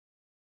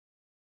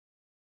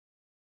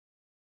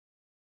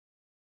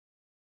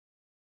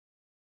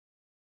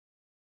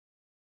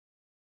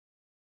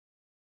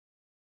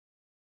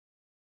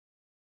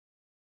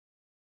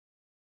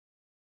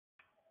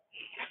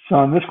So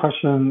on this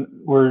question,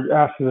 we're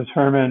asked to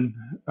determine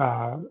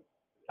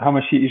how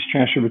much heat is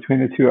transferred between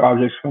the two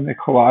objects when they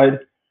collide.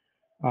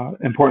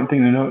 Important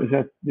thing to note is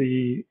that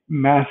the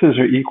masses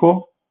are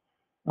equal,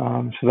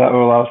 so that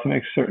will allow us to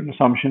make certain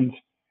assumptions.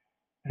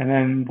 And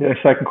then the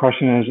second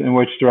question is, in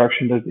which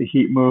direction does the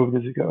heat move?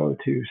 Does it go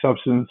to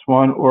substance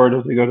one or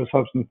does it go to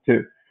substance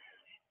two?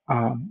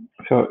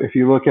 So if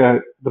you look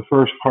at the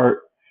first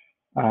part,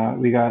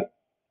 we got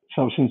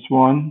substance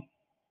one,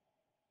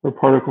 or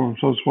particle from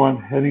substance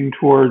one heading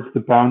towards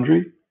the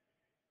boundary.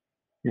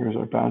 Here's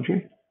our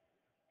boundary.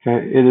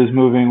 Okay, it is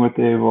moving with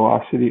a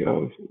velocity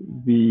of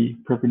v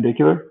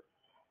perpendicular.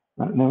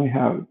 And then we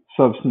have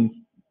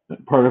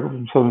particle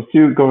from substance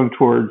two going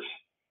towards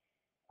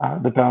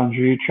the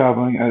boundary,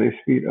 traveling at a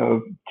speed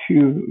of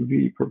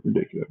 2v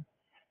perpendicular.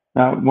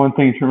 Now, one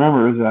thing to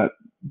remember is that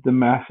the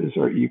masses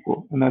are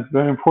equal, and that's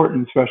very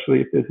important,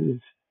 especially if this is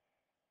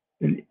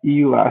an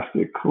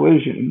elastic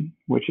collision,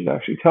 which it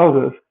actually tells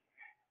us.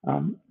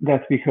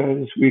 That's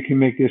because we can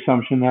make the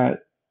assumption that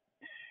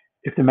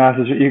if the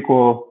masses are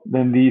equal,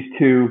 then these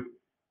two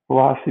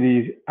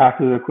velocities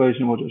after the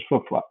collision will just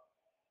flip-flop.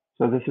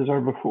 So this is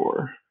our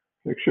before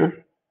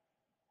picture.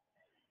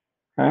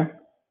 Okay.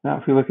 Now,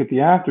 if we look at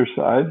the after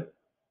side,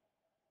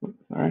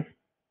 sorry,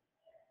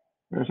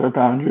 there's our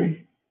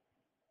boundary.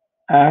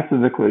 After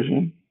the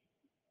collision,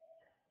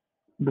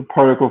 the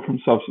particle from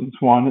substance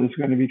one is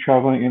going to be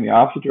traveling in the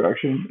opposite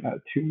direction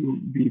at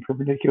 2v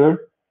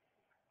perpendicular,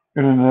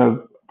 and then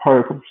the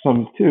particle from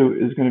substance two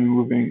is going to be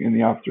moving in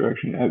the opposite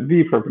direction at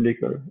v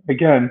perpendicular.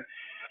 Again,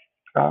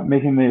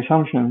 making the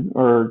assumption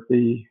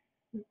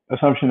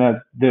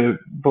that the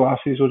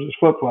velocities will just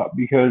flip-flop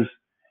because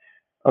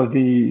of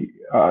the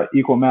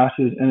equal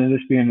masses and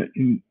this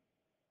being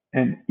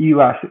an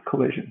elastic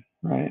collision,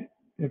 right?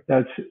 If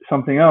that's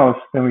something else,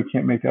 then we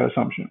can't make that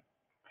assumption.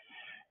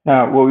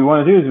 Now, what we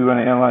want to do is we want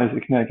to analyze the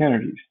kinetic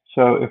energies.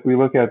 So if we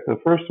look at the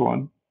first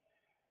one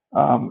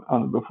on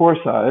the before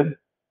side,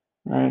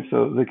 right?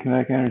 So the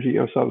kinetic energy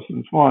of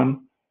substance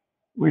one,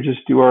 we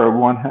just do our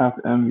 1/2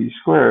 mv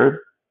squared,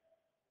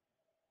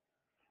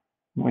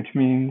 which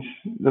means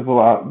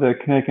the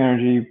kinetic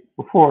energy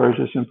before is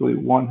just simply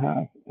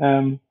 1/2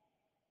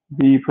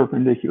 mv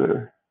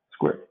perpendicular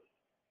squared.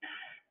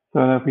 So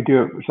then if we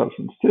do it for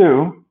substance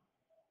two,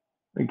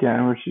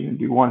 again, we're just going to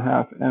do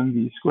 1/2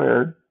 mv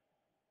squared.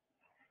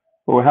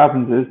 But what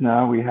happens is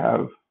now we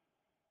have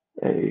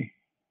a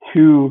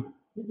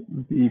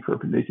 2v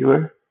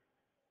perpendicular.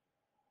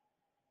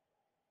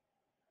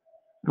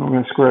 And we're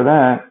going to square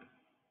that.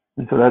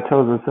 And so that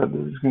tells us that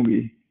this is going to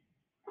be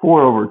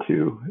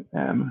 4/2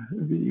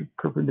 mv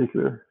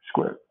perpendicular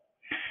squared.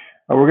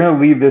 We're going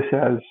to leave this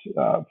as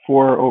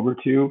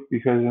 4/2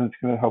 because then it's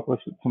going to help us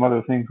with some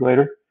other things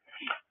later.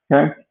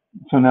 Okay,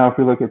 so now if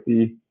we look at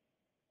the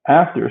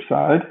after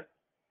side,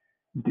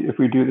 if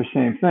we do the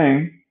same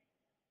thing,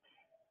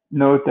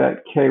 note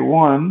that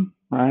K1,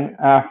 right,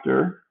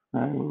 after,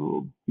 right,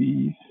 little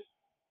b's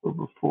for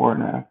before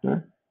and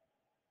after.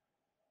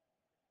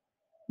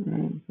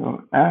 Right,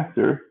 so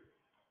after,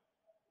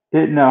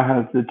 it now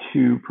has the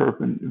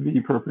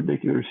v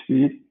perpendicular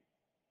speed,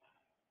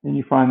 and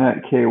you find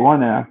that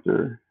K1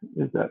 after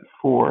is at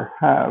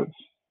 4/2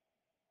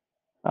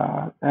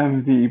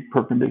 mv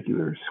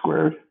perpendicular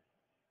squared.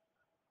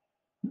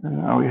 And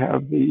now we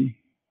have the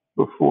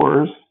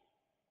befores,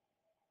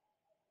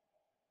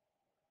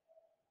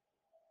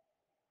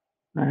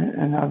 right?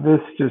 And now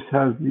this just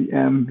has the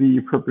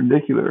mv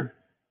perpendicular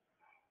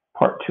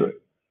part to it.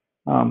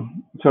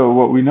 So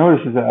what we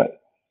notice is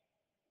that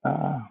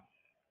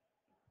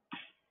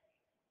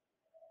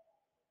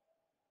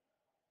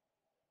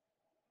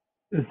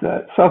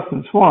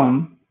substance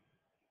one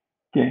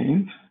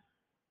gains.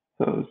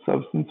 So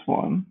substance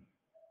one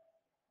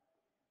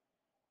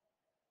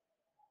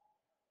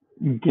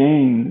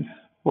gains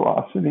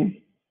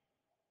velocity,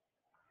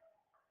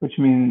 which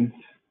means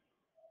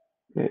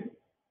it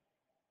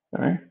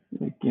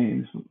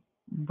gains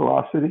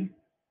velocity,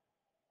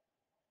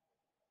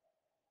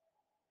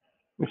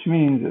 which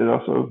means it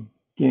also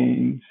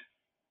gains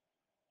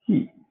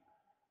heat,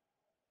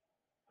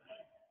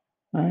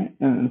 right?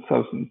 And then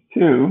substance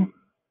two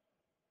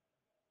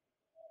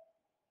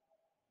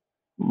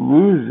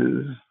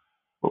loses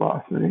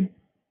velocity,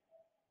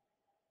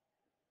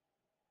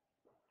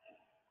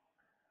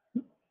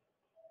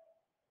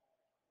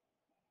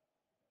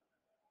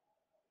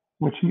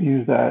 which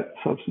means that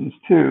substance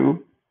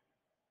two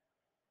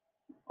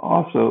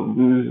also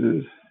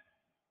loses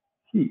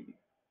heat.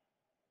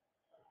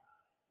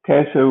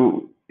 Okay,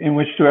 so in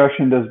which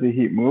direction does the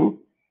heat move?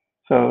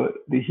 So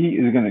the heat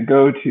is going to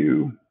go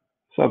to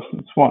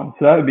substance one.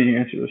 So that would be the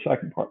answer to the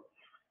second part.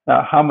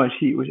 Now, how much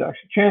heat was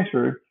actually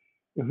transferred?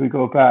 If we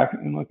go back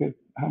and look at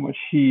how much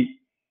heat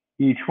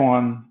each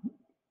one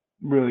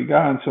really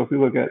got. So if we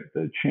look at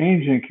the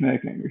change in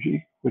kinetic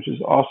energy, which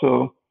is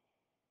also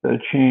the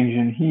change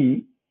in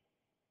heat,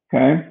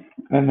 okay?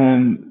 And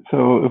then,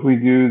 so if we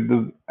do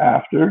the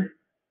after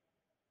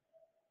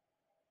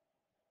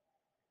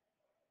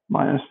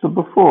minus the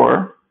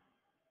before,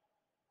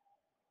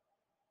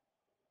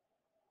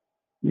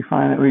 you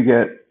find that we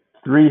get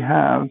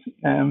 3/2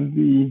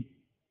 mv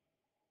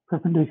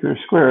perpendicular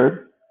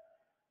squared,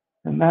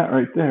 and that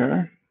right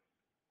there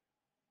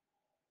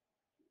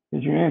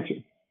is your answer.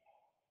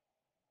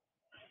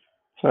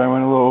 So I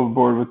went a little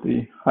overboard with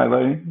the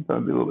highlighting, thought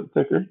it'd be a little bit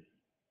thicker.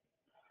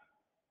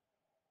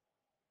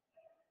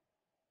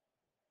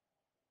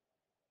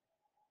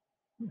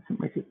 Let's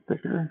make it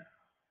thicker.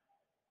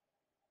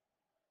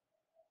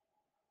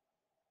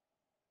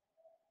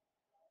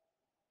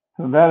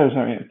 So that is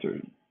our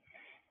answer.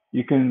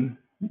 You can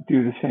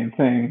do the same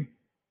thing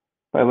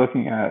by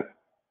looking at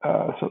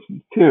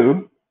substance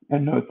 2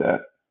 and note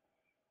that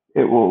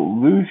it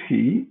will lose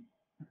heat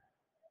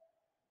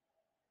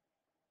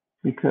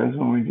because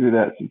when we do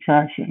that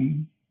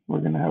subtraction, we're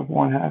going to have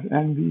 1/2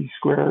 mv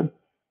squared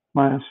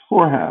minus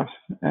 4/2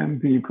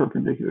 mv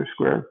perpendicular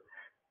squared,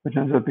 which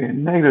ends up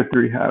being negative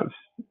 3/2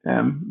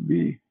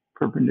 mv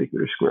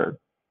perpendicular squared.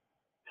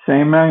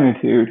 Same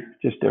magnitude,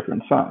 just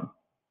different sign.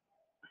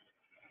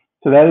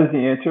 So that is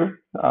the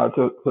answer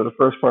to the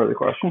first part of the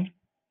question.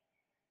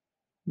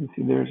 You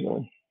see there's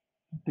a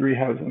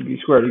 3/2 mv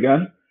squared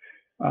again.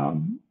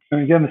 And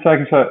again, the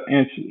second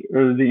answer,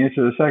 or the answer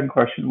to the second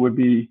question would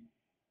be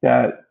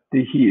that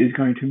the heat is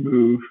going to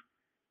move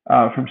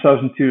from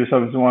substance 2 to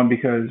substance 1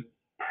 because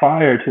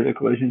prior to the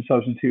collision,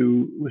 substance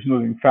 2 was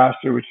moving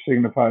faster, which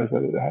signifies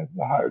that it has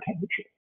a higher temperature.